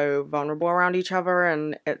were so vulnerable around each other,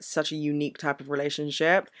 and it's such a unique type of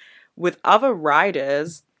relationship. With other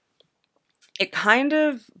riders, it kind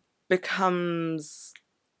of becomes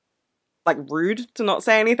like rude to not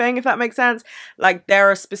say anything, if that makes sense. Like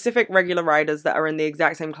there are specific regular riders that are in the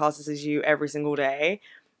exact same classes as you every single day.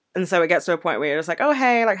 And so it gets to a point where you're just like, oh,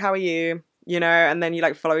 hey, like, how are you? You know, and then you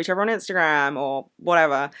like follow each other on Instagram or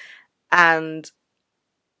whatever. And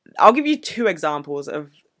I'll give you two examples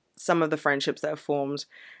of some of the friendships that have formed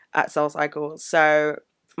at Soul Cycle. So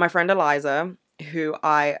my friend Eliza, who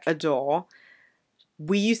I adore,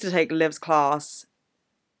 we used to take Liv's class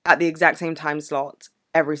at the exact same time slot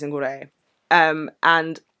every single day.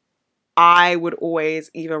 And I would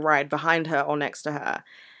always either ride behind her or next to her.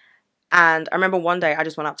 And I remember one day I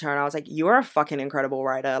just went up to her and I was like, you're a fucking incredible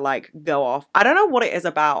rider. Like, go off. I don't know what it is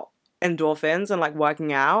about endorphins and like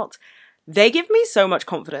working out. They give me so much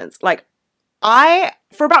confidence. Like,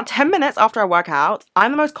 for about 10 minutes after I work out,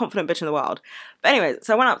 I'm the most confident bitch in the world. But anyway,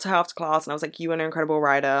 so I went up to her after class and I was like, you are an incredible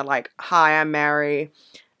rider. Like, hi, I'm Mary.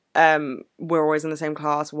 We're always in the same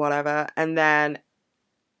class, whatever. And then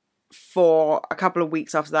for a couple of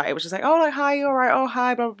weeks after that, it was just like, oh, like, hi, you all right? Oh,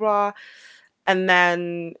 hi, blah, blah, blah. And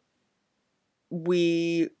then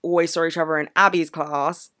we always saw each other in Abby's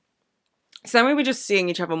class. So then we were just seeing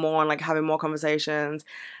each other more and like having more conversations.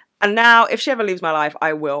 And now if she ever leaves my life,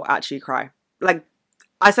 I will actually cry. Like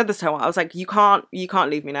I said this to her, I was like, you can't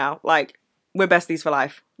leave me now. Like we're besties for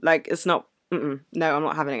life. Like it's not, no, I'm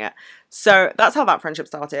not having it. So that's how that friendship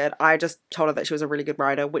started. I just told her that she was a really good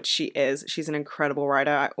rider, which she is. She's an incredible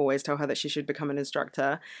rider. I always tell her that she should become an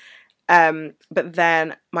instructor. But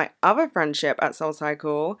then my other friendship at Soul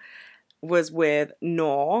Cycle was with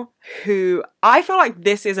Noor, who I feel like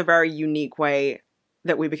this is a very unique way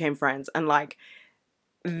that we became friends, and like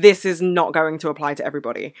this is not going to apply to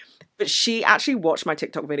everybody. But she actually watched my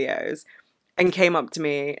TikTok videos and came up to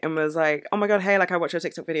me and was like, oh my god, hey, like I watch your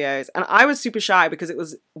TikTok videos. And I was super shy because it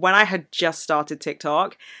was when I had just started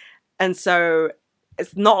TikTok, and so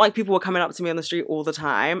it's not like people were coming up to me on the street all the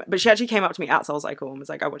time, but she actually came up to me at Soul Cycle and was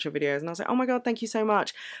like, I watch your videos. And I was like, oh my god, thank you so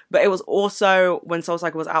much. But it was also when Soul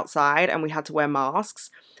Cycle was outside and we had to wear masks.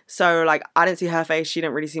 So like I didn't see her face, she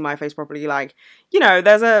didn't really see my face properly. Like, you know,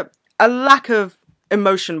 there's a lack of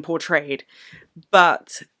emotion portrayed.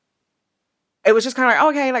 But it was just kind of like, oh,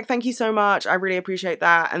 okay, like thank you so much. I really appreciate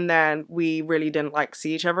that. And then we really didn't like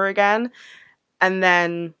see each other again. And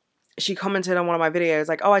then she commented on one of my videos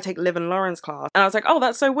like, oh, I take Liv and Lauren's class. And I was like, oh,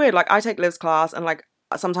 that's so weird. Like I take Liv's class and like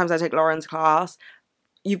sometimes I take Lauren's class.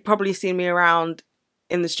 You've probably seen me around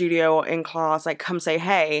in the studio or in class, like come say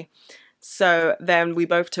hey. So then we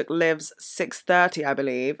both took Liv's 6:30, I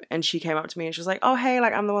believe, and she came up to me and she was like, oh hey,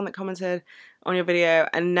 like I'm the one that commented on your video.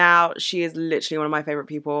 And now she is literally one of my favorite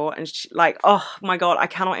people, and she, like, oh my god, I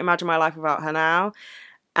cannot imagine my life without her now.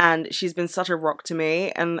 And she's been such a rock to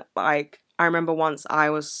me. And like I remember once I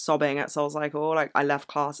was sobbing at Soul Cycle. Like I left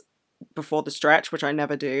class before the stretch, which I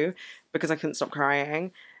never do because I couldn't stop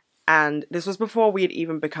crying. And this was before we had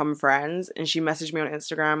even become friends. And she messaged me on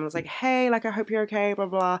Instagram and was like, hey, like, I hope you're okay, blah,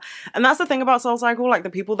 blah. And that's the thing about Soul Cycle. Like, the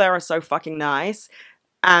people there are so fucking nice.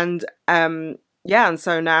 And, yeah. And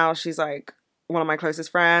so now she's, like, one of my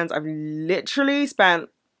closest friends. I've literally spent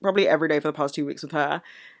probably every day for the past 2 weeks with her.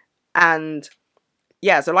 And,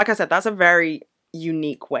 yeah. So, like I said, that's a very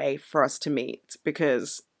unique way for us to meet.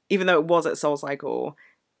 Because even though it was at Soul Cycle,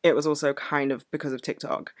 it was also kind of because of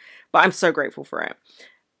TikTok. But I'm so grateful for it.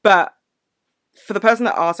 But for the person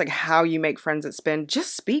that asks like how you make friends at spin,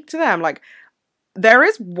 just speak to them. Like, there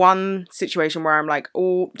is one situation where I'm like,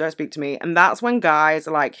 oh, don't speak to me. And that's when guys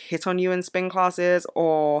like hit on you in spin classes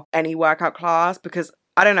or any workout class, because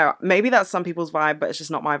I don't know, maybe that's some people's vibe, but it's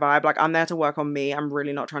just not my vibe. Like, I'm there to work on me. I'm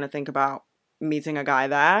really not trying to think about meeting a guy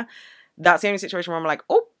there. That's the only situation where I'm like,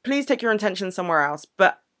 oh, please take your intention somewhere else.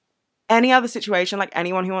 But any other situation, like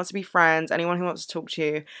anyone who wants to be friends, anyone who wants to talk to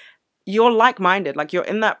you, you're like-minded. Like, you're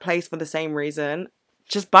in that place for the same reason.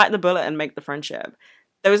 Just bite the bullet and make the friendship.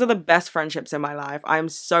 Those are the best friendships in my life.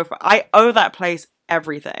 I owe that place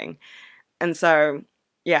everything. And so,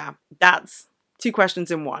 yeah, that's 2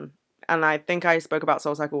 questions in one. And I think I spoke about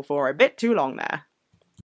SoulCycle for a bit too long there.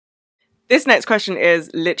 This next question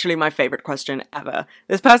is literally my favorite question ever.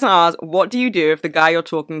 This person asks, what do you do if the guy you're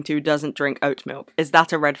talking to doesn't drink oat milk? Is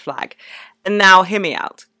that a red flag? And now, hear me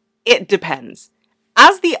out. It depends.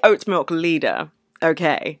 As the oat milk leader,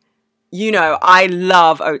 okay, you know, I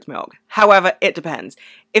love oat milk. However, it depends.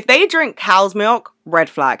 If they drink cow's milk, red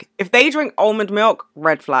flag. If they drink almond milk,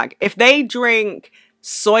 red flag. If they drink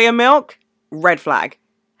soya milk, red flag.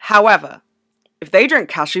 However, if they drink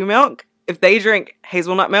cashew milk, if they drink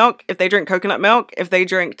hazelnut milk, if they drink coconut milk, if they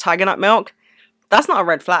drink tiger nut milk, that's not a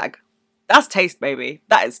red flag. That's taste, baby.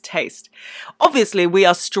 That is taste. Obviously, we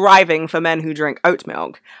are striving for men who drink oat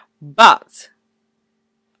milk, but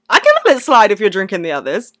I can let it slide if you're drinking the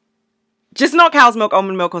others. Just not cow's milk,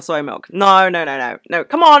 almond milk, or soy milk. No.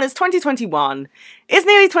 Come on, it's 2021. It's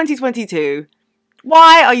nearly 2022.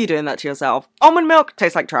 Why are you doing that to yourself? Almond milk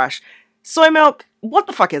tastes like trash. Soy milk, what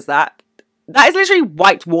the fuck is that? That is literally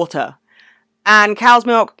white water. And cow's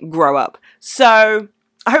milk, grow up. So,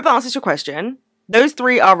 I hope that answers your question. Those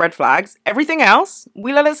 3 are red flags. Everything else,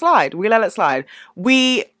 we let it slide.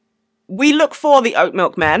 We look for the oat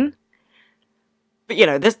milk men. But, you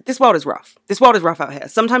know, this world is rough. This world is rough out here.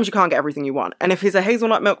 Sometimes you can't get everything you want. And if he's a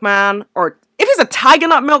hazelnut milk man, or if he's a tiger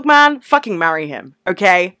nut milk man, fucking marry him,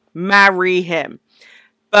 okay? Marry him.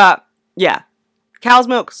 But, yeah. Cow's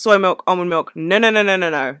milk, soy milk, almond milk, no.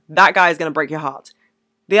 That guy is going to break your heart.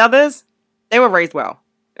 The others, they were raised well,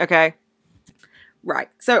 okay? Right.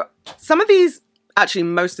 So,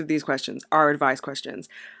 most of these questions are advice questions.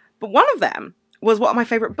 But one of them was, what are my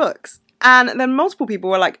favorite books? And then multiple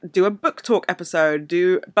people were like, do a book talk episode,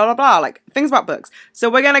 do blah, blah, blah, like things about books.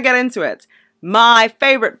 So we're going to get into it. My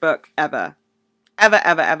favorite book ever.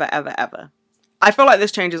 Ever. I feel like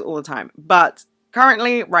this changes all the time. But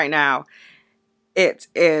currently, right now, it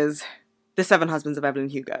is The 7 Husbands of Evelyn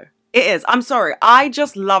Hugo. It is. I'm sorry. I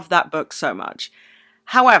just love that book so much.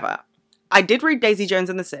 However, I did read Daisy Jones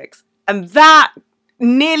and the Six, and that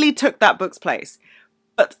nearly took that book's place.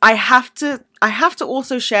 But I have to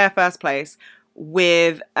also share first place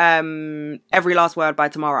with Every Last Word by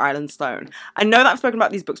Tamara Island Stone. I know that I've spoken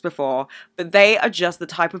about these books before, but they are just the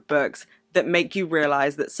type of books that make you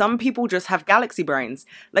realize that some people just have galaxy brains.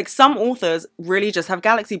 Like, some authors really just have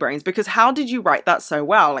galaxy brains, because how did you write that so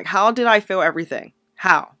well? Like, how did I feel everything?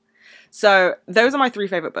 How? So those are my 3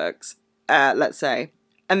 favorite books, let's say.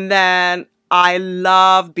 And then I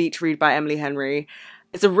love Beach Read by Emily Henry.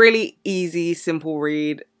 It's a really easy, simple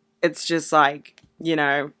read. It's just like, you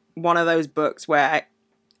know, one of those books where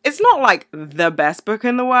it's not like the best book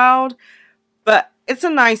in the world, but it's a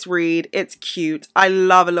nice read. It's cute. I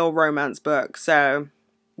love a little romance book. So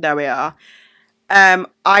there we are.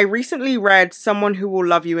 I recently read Someone Who Will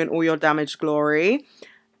Love You in All Your Damaged Glory.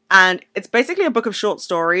 And it's basically a book of short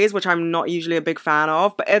stories, which I'm not usually a big fan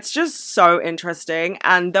of, but it's just so interesting.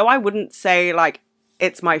 And though I wouldn't say like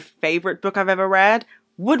it's my favorite book I've ever read,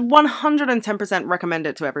 would 110% recommend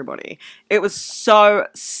it to everybody. It was so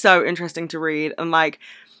interesting to read. And like,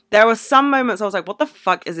 there were some moments I was like, what the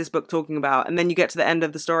fuck is this book talking about? And then you get to the end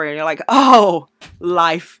of the story and you're like, oh,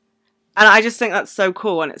 life. And I just think that's so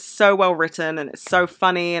cool. And it's so well written, and it's so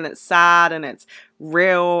funny, and it's sad, and it's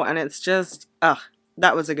real, and it's just,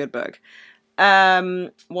 that was a good book.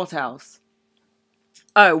 What else?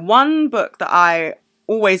 Oh, one book that I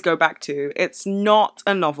always go back to. It's not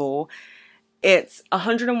a novel. It's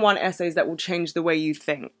 101 Essays That Will Change the Way You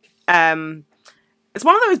Think. It's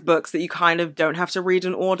one of those books that you kind of don't have to read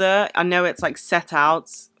in order. I know it's like set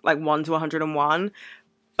out like 1 to 101,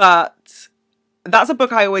 but that's a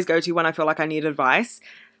book I always go to when I feel like I need advice,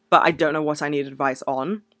 but I don't know what I need advice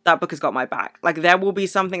on. That book has got my back. Like, there will be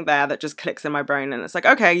something there that just clicks in my brain, and it's like,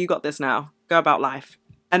 okay, you got this now. Go about life.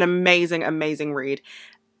 An amazing, amazing read.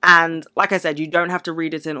 And like I said, you don't have to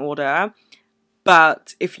read it in order,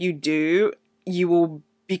 but if you do, you will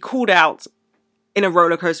be called out in a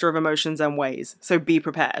roller coaster of emotions and ways. So be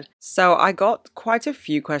prepared. So I got quite a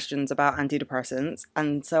few questions about antidepressants,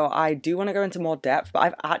 and so I do want to go into more depth, but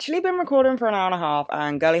I've actually been recording for an hour and a half,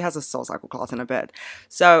 and Girly has a SoulCycle class in a bit.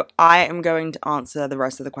 So I am going to answer the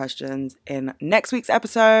rest of the questions in next week's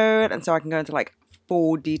episode, and so I can go into like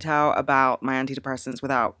full detail about my antidepressants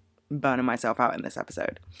without burning myself out in this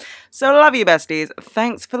episode. So love you, besties.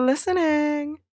 Thanks for listening.